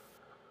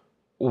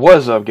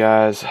What's up,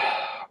 guys?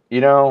 You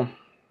know,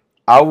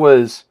 I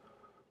was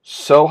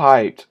so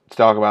hyped to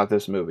talk about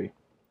this movie,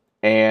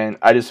 and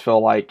I just feel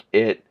like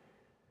it.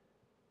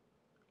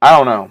 I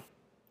don't know.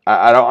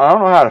 I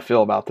don't know how to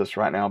feel about this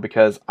right now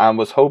because I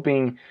was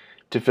hoping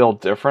to feel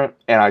different,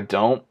 and I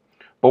don't.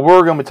 But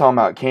we're going to be talking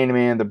about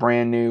Candyman, the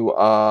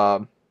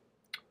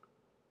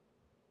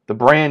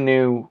brand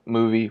new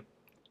movie.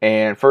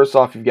 And first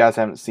off, if you guys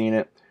haven't seen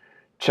it,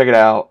 check it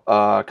out.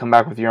 Come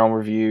back with your own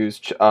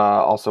reviews,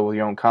 also with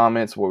your own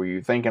comments. What were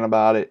you thinking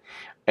about it?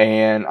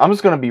 And I'm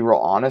just going to be real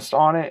honest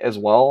on it as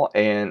well.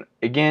 And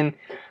again,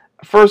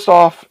 first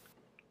off,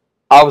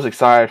 I was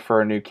excited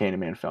for a new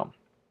Candyman film.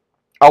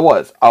 I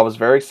was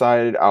very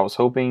excited. I was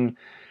hoping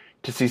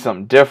to see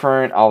something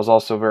different. I was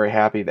also very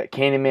happy that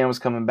Candyman was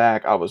coming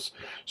back. I was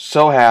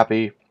so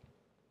happy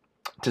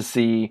to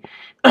see,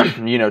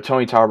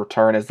 Tony Todd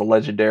return as the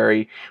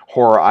legendary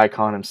horror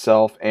icon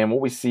himself. And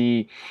what we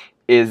see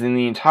is in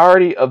the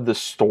entirety of the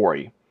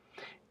story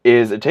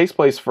is it takes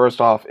place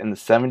first off in the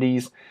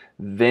 70s,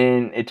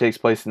 then it takes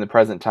place in the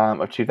present time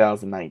of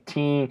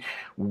 2019,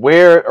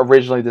 where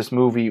originally this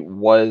movie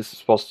was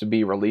supposed to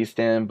be released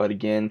in, but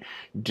again,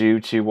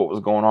 due to what was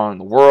going on in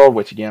the world,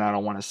 which again I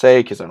don't want to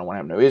say because I don't want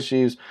to have no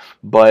issues,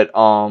 but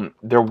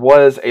there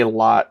was a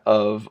lot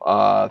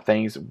of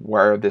things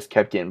where this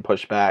kept getting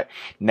pushed back.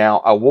 Now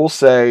I will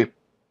say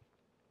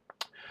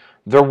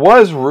there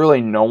was really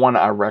no one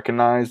I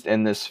recognized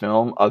in this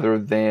film other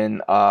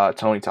than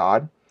Tony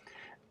Todd.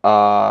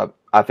 I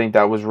think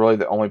that was really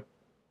the only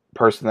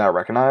person that I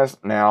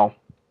recognized. Now,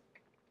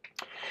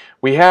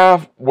 we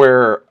have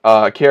where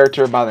a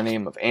character by the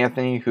name of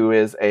Anthony, who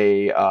is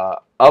a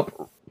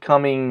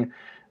upcoming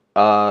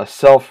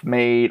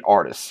self-made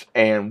artist,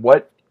 and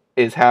what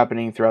is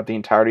happening throughout the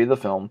entirety of the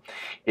film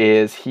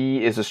is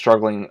he is a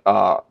struggling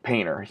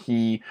painter.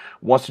 He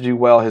wants to do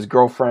well. His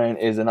girlfriend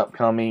is an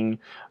upcoming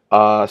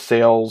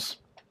sales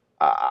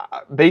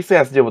basically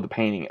has to deal with the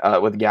painting,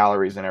 with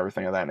galleries and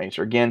everything of that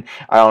nature. Again,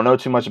 I don't know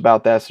too much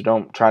about that, so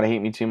don't try to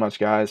hate me too much,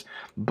 guys.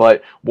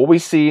 But what we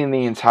see in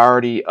the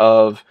entirety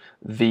of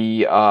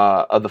the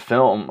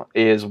film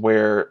is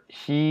where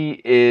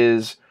he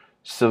is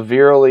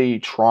severely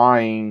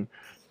trying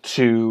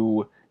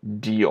to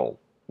deal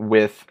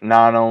with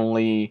not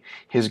only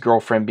his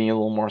girlfriend being a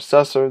little more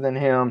susser than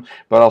him,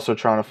 but also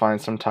trying to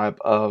find some type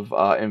of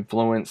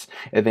influence.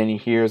 And then he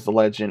hears the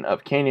legend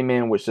of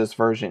Candyman, which this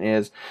version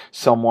is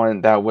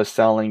someone that was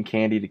selling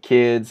candy to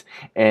kids,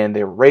 and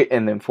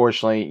and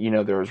unfortunately,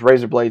 there was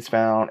razor blades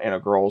found in a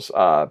girl's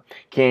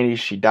candy.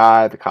 She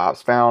died. The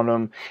cops found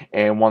him,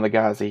 and one of the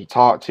guys that he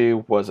talked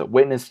to was a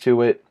witness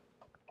to it.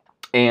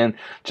 And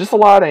just a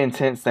lot of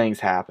intense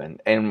things happen.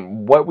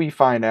 And what we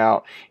find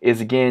out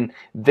is, again,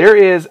 there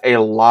is a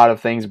lot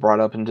of things brought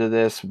up into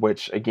this,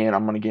 which, again,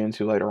 I'm going to get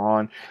into later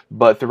on.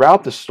 But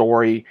throughout the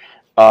story,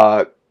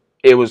 uh,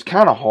 it was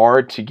kind of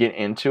hard to get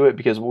into it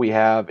because what we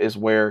have is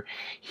where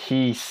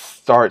he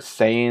starts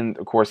saying,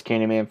 of course,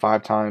 Candyman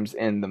 5 times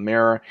in the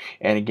mirror.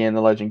 And again, the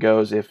legend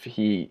goes, if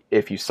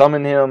you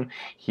summon him,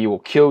 he will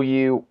kill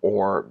you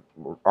or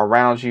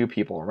around you,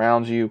 people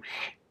around you.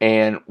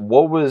 And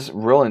what was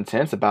real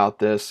intense about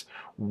this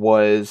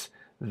was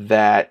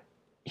that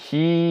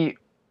he,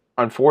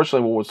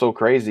 unfortunately, what was so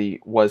crazy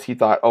was he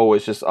thought, oh,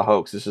 it's just a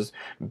hoax, it's just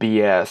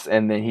BS,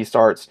 and then he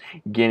starts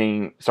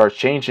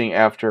changing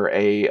after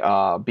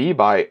a bee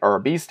bite or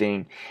a bee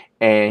sting,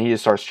 and he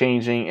just starts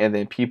changing, and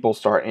then people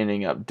start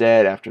ending up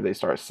dead after they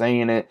start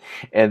saying it,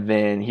 and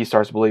then he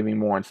starts believing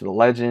more into the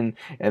legend,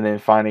 and then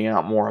finding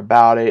out more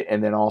about it,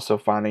 and then also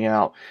finding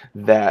out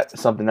that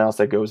something else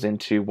that goes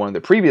into one of the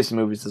previous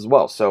movies as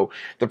well. So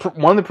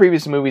one of the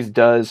previous movies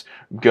does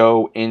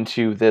go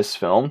into this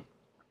film.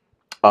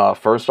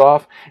 First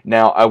off,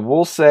 now I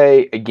will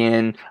say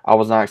again, I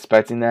was not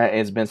expecting that.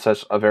 It's been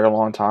such a very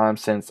long time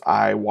since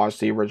I watched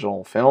the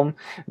original film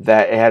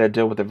that it had to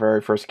deal with the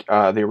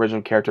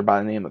original character by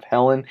the name of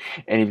Helen.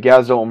 And if you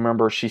guys don't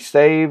remember, she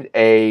saved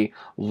a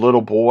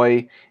little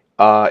boy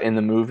in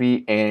the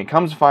movie, and it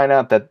comes to find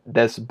out that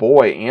this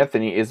boy,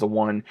 Anthony, is the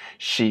one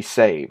she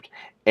saved.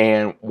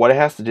 And what it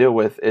has to deal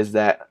with is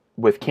that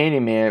with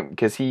Candyman,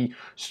 because he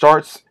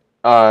starts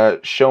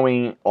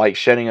showing like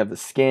shedding of the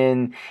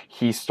skin,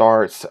 he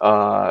starts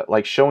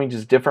like showing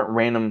just different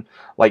random,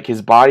 like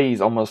his body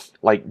is almost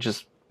like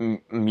just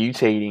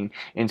mutating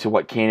into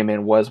what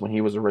Candyman was when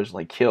he was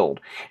originally killed.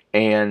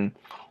 And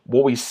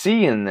what we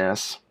see in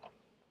this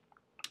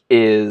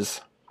is,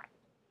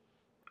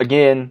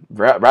 again,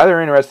 rather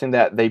interesting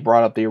that they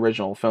brought up the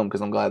original film,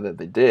 because I'm glad that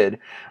they did.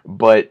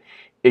 But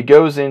it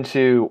goes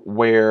into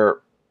where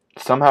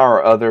somehow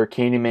or other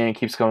Candyman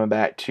keeps coming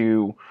back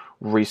to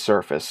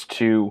resurface,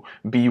 to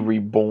be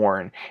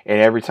reborn, and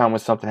every time when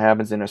something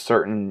happens in a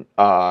certain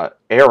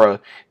era,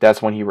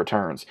 that's when he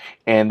returns.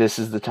 And this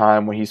is the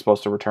time when he's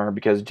supposed to return,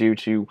 because due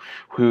to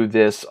who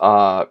this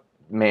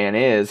man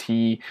is,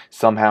 he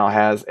somehow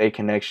has a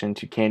connection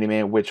to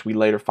Candyman, which we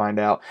later find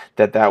out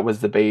that that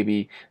was the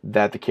baby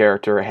that the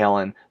character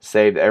Helen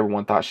saved.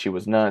 Everyone thought she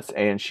was nuts,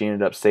 and she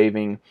ended up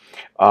saving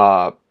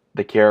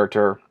the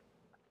character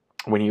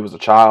when he was a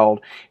child,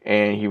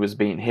 and he was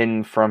being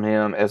hidden from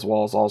him, as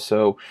well as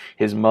also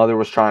his mother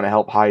was trying to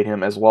help hide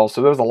him as well.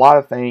 So there's a lot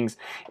of things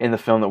in the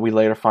film that we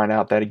later find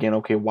out that, again,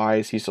 okay, why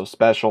is he so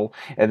special?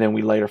 And then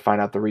we later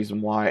find out the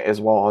reason why, as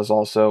well as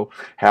also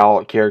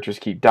how characters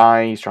keep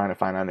dying. He's trying to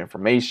find out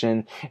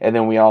information, and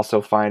then we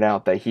also find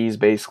out that he's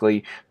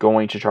basically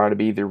going to try to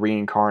be the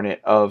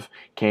reincarnate of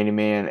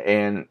Candyman,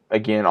 and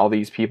again, all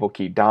these people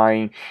keep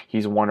dying.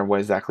 He's wondering what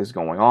exactly is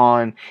going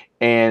on,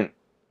 and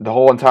the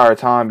whole entire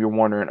time you're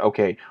wondering,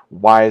 okay,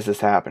 why is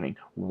this happening?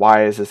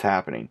 Why is this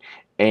happening?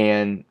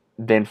 And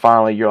then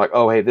finally you're like,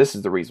 oh, hey, this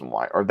is the reason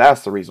why, or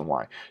that's the reason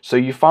why. So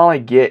you finally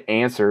get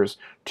answers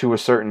to a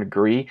certain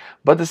degree,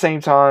 but at the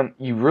same time,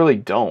 you really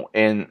don't.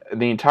 And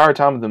the entire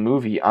time of the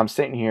movie, I'm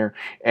sitting here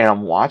and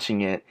I'm watching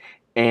it,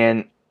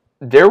 and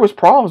there was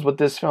problems with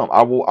this film.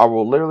 I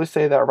will literally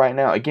say that right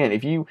now. Again,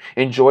 if you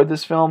enjoyed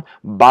this film,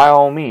 by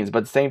all means. But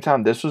at the same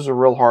time, this was a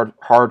real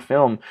hard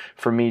film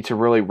for me to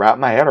really wrap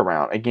my head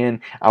around. Again,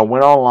 I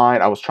went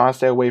online. I was trying to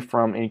stay away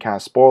from any kind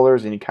of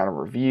spoilers, any kind of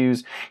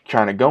reviews,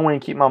 trying to go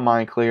in, keep my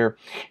mind clear.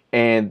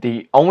 And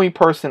the only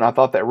person I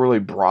thought that really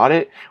brought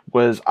it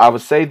was, I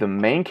would say, the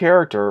main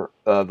character,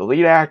 the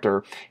lead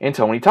actor, and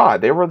Tony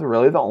Todd. They were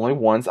really the only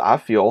ones I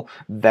feel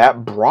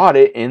that brought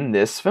it in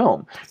this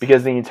film,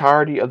 because the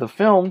entirety of the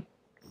film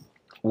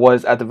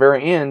was at the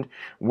very end,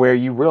 where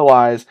you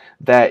realize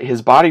that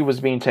his body was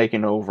being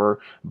taken over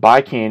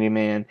by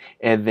Candyman,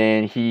 and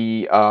then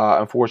he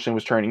unfortunately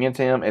was turning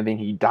into him, and then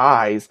he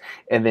dies,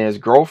 and then his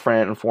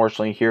girlfriend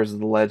unfortunately hears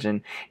the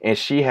legend, and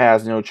she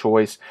has no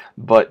choice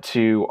but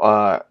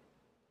to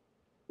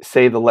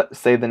say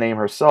the name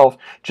herself,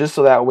 just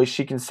so that way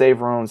she can save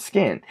her own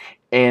skin.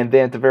 And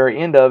then at the very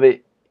end of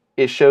it,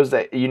 it shows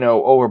that,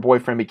 her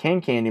boyfriend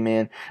became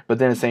Candyman, but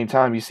then at the same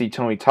time, you see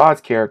Tony Todd's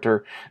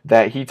character,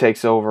 that he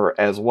takes over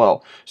as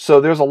well.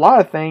 So there's a lot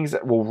of things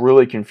that will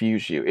really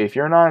confuse you. If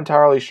you're not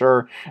entirely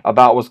sure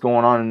about what's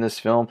going on in this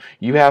film,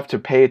 you have to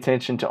pay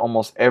attention to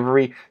almost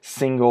every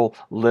single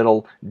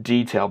little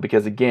detail,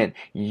 because again,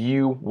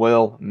 you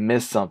will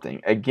miss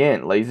something.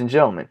 Again, ladies and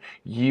gentlemen,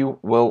 you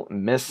will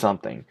miss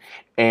something.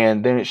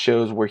 And then it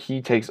shows where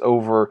he takes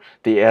over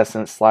the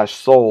essence /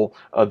 soul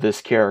of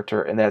this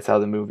character, and that's how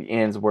the movie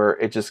ends, where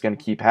it's just going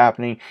to keep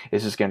happening.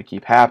 It's just going to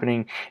keep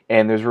happening,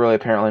 and there's really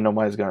apparently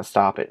nobody's going to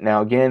stop it.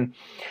 Now, again,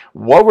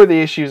 what were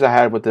the issues I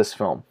had with this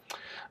film?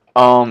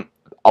 A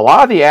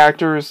lot of the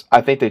actors,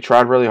 I think they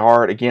tried really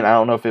hard. Again, I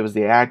don't know if it was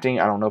the acting.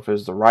 I don't know if it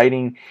was the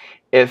writing.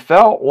 It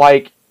felt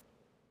like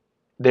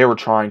they were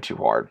trying too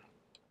hard.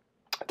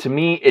 To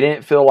me, it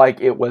didn't feel like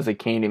it was a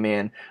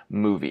Candyman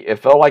movie. It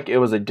felt like it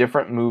was a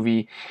different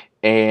movie,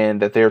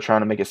 and that they were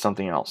trying to make it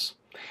something else.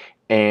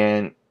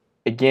 And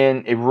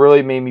again, it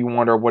really made me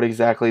wonder what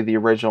exactly the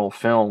original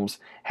films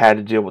had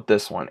to deal with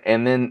this one.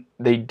 And then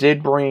they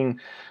did bring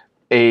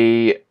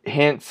a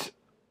hint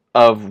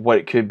of what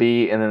it could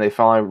be, and then they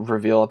finally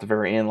reveal at the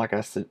very end, like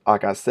I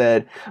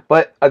said.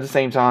 But at the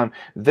same time,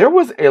 there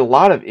was a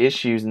lot of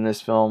issues in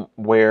this film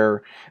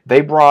where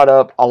they brought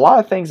up a lot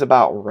of things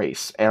about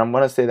race, and I'm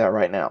going to say that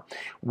right now,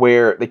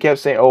 where they kept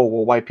saying, oh,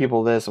 well, white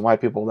people this and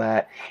white people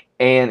that.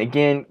 And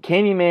again,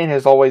 Candyman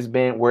has always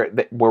been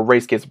where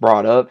race gets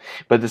brought up,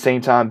 but at the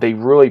same time, they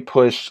really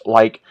push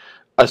like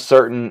a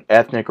certain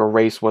ethnic or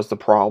race was the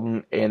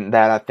problem, and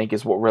that, I think,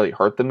 is what really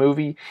hurt the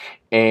movie.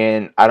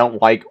 And I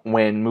don't like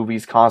when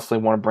movies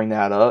constantly want to bring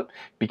that up,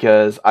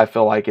 because I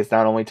feel like it's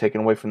not only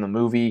taken away from the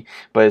movie,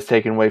 but it's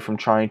taken away from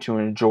trying to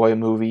enjoy a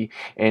movie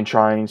and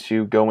trying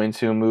to go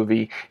into a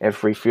movie and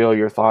feel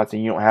your thoughts,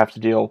 and you don't have to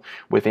deal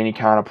with any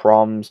kind of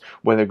problems,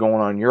 whether going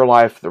on in your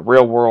life, the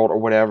real world, or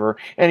whatever.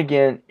 And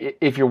again,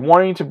 if you're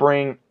wanting to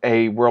bring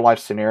a real life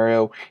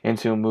scenario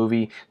into a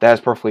movie,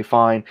 that's perfectly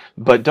fine,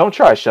 but don't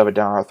try to shove it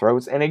down our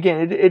throats. And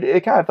again,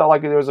 it kind of felt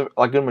like there was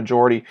a good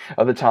majority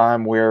of the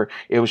time where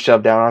it was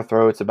shoved down our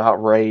throats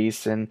about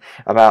race, and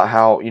about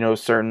how,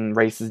 certain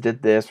races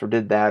did this or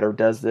did that or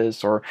does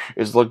this or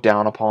is looked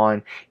down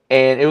upon.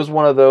 And it was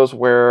one of those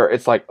where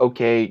it's like,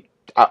 okay,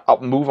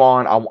 I'll move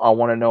on. I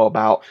want to know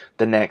about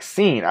the next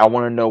scene. I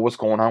want to know what's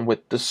going on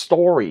with the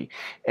story.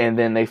 And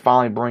then they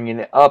finally bringing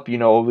it up,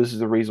 oh, this is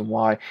the reason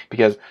why,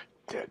 because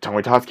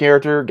Tony Todd's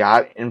character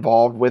got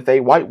involved with a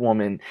white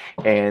woman,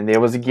 and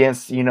it was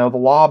against, the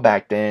law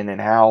back then,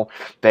 and how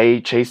they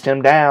chased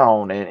him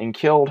down and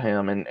killed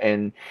him, and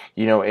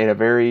in a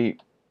very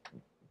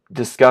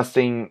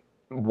disgusting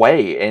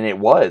way. And it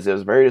was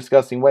a very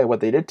disgusting way what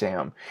they did to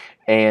him.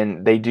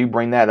 And they do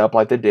bring that up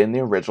like they did in the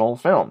original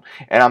film.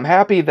 And I'm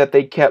happy that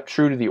they kept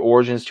true to the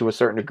origins to a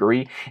certain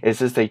degree. It's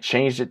just they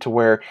changed it to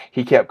where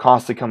he kept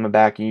constantly coming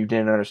back, and you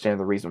didn't understand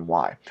the reason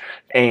why.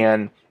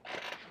 And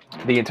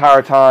the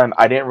entire time,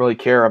 I didn't really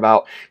care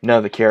about none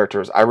of the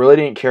characters. I really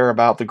didn't care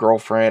about the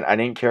girlfriend. I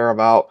didn't care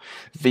about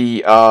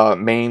the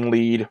main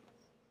lead,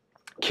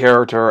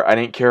 character. I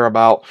didn't care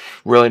about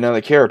really none of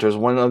the characters.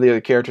 When none of the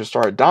other characters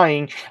started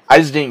dying, I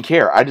just didn't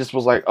care. I just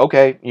was like,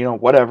 okay, you know,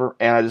 whatever.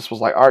 And I just was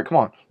like, all right, come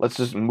on, let's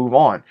just move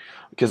on.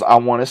 Because I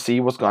want to see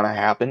what's going to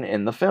happen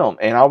in the film.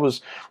 And I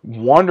was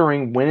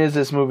wondering, when is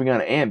this movie going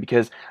to end?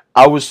 Because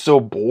I was so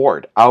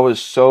bored. I was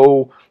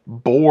so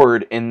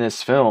bored in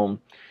this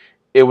film,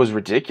 it was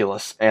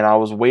ridiculous, and I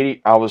was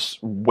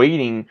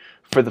waiting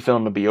for the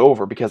film to be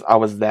over because I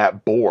was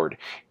that bored,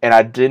 and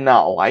I did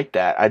not like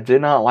that. I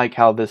did not like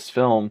how this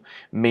film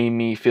made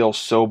me feel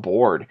so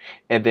bored.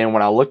 And then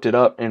when I looked it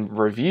up in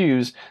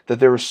reviews, that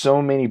there were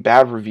so many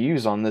bad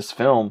reviews on this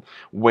film,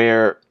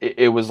 where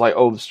it was like,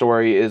 oh, the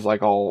story is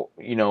like all,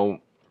 you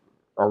know,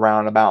 a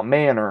roundabout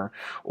manner,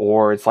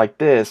 or it's like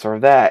this or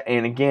that.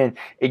 And again,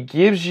 it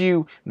gives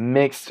you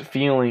mixed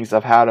feelings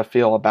of how to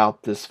feel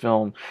about this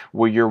film,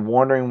 where you're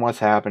wondering what's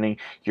happening,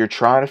 you're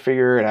trying to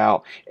figure it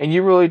out, and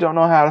you really don't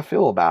know how to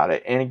feel about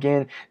it. And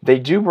again, they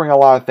do bring a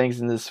lot of things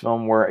in this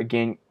film where,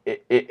 again,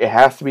 it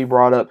has to be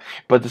brought up,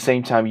 but at the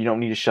same time, you don't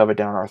need to shove it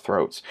down our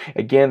throats.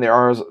 Again,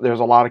 there's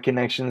a lot of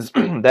connections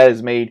that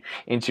is made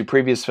into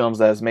previous films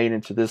that is made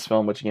into this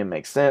film, which again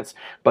makes sense,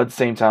 but at the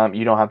same time,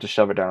 you don't have to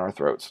shove it down our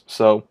throats.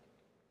 So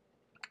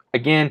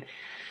again,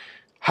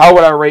 how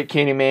would I rate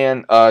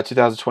Candyman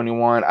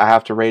 2021? I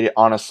have to rate it,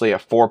 honestly, a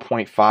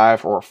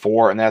 4.5 or a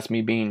 4, and that's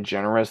me being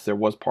generous. There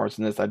was parts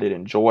in this I did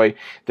enjoy.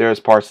 There's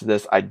parts of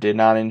this I did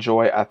not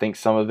enjoy. I think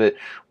some of it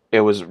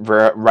was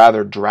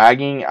rather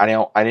dragging.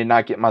 I did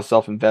not get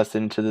myself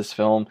invested into this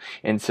film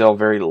until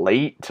very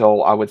late,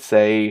 till I would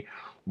say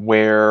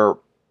where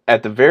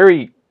at the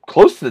very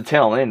close to the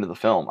tail end of the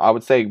film. I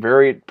would say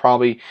very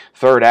probably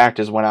third act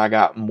is when I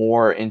got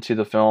more into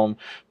the film,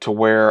 to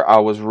where I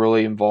was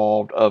really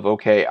involved of,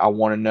 okay, I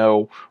want to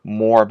know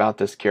more about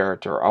this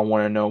character. I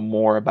want to know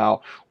more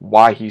about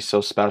why he's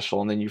so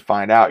special. And then you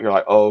find out, you're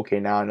like, oh,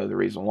 okay, now I know the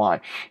reason why.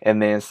 And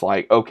then it's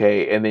like,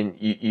 okay, and then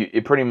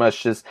it pretty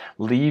much just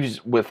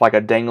leaves with like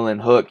a dangling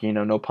hook, you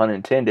know, no pun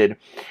intended,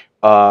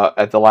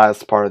 at the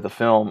last part of the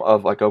film,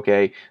 of like,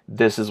 okay,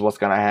 this is what's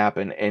going to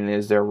happen, and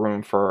is there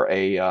room for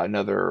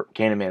another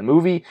Candyman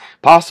movie?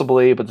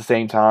 Possibly, but at the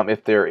same time,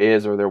 if there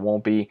is or there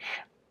won't be,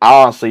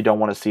 I honestly don't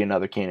want to see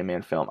another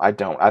Candyman film. I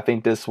don't. I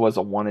think this was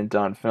a one and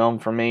done film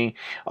for me.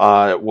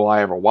 Will I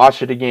ever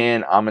watch it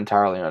again? I'm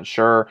entirely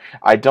unsure.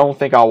 I don't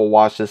think I will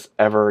watch this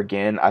ever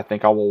again. I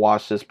think I will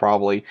watch this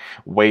probably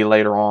way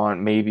later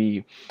on,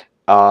 maybe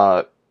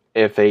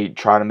if they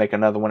try to make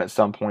another one at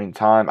some point in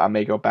time. I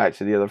may go back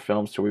to the other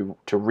films to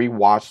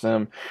rewatch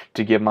them,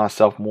 to give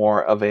myself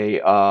more of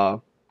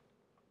a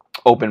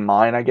open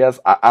mind, I guess.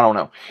 I don't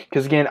know.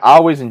 Because again, I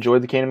always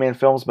enjoyed the Candyman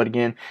films, but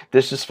again,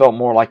 this just felt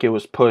more like it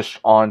was pushed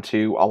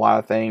onto a lot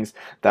of things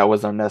that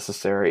was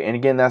unnecessary. And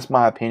again, that's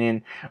my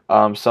opinion.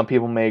 Some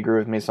people may agree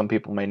with me, some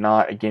people may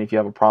not. Again, if you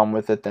have a problem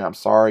with it, then I'm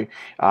sorry.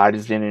 I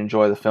just didn't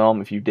enjoy the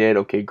film. If you did,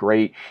 okay,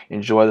 great.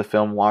 Enjoy the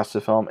film, watch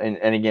the film.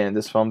 And again,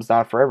 this film's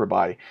not for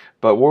everybody.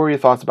 But what were your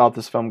thoughts about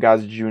this film,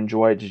 guys? Did you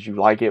enjoy it? Did you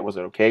like it? Was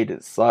it okay? Did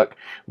it suck?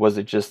 Was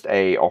it just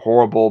a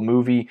horrible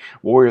movie?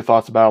 What were your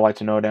thoughts about it? I'd like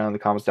to know down in the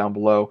comments down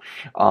below.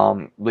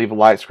 Leave a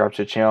like, subscribe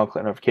to the channel,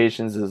 click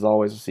notifications. As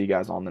always, I'll see you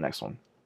guys on the next one.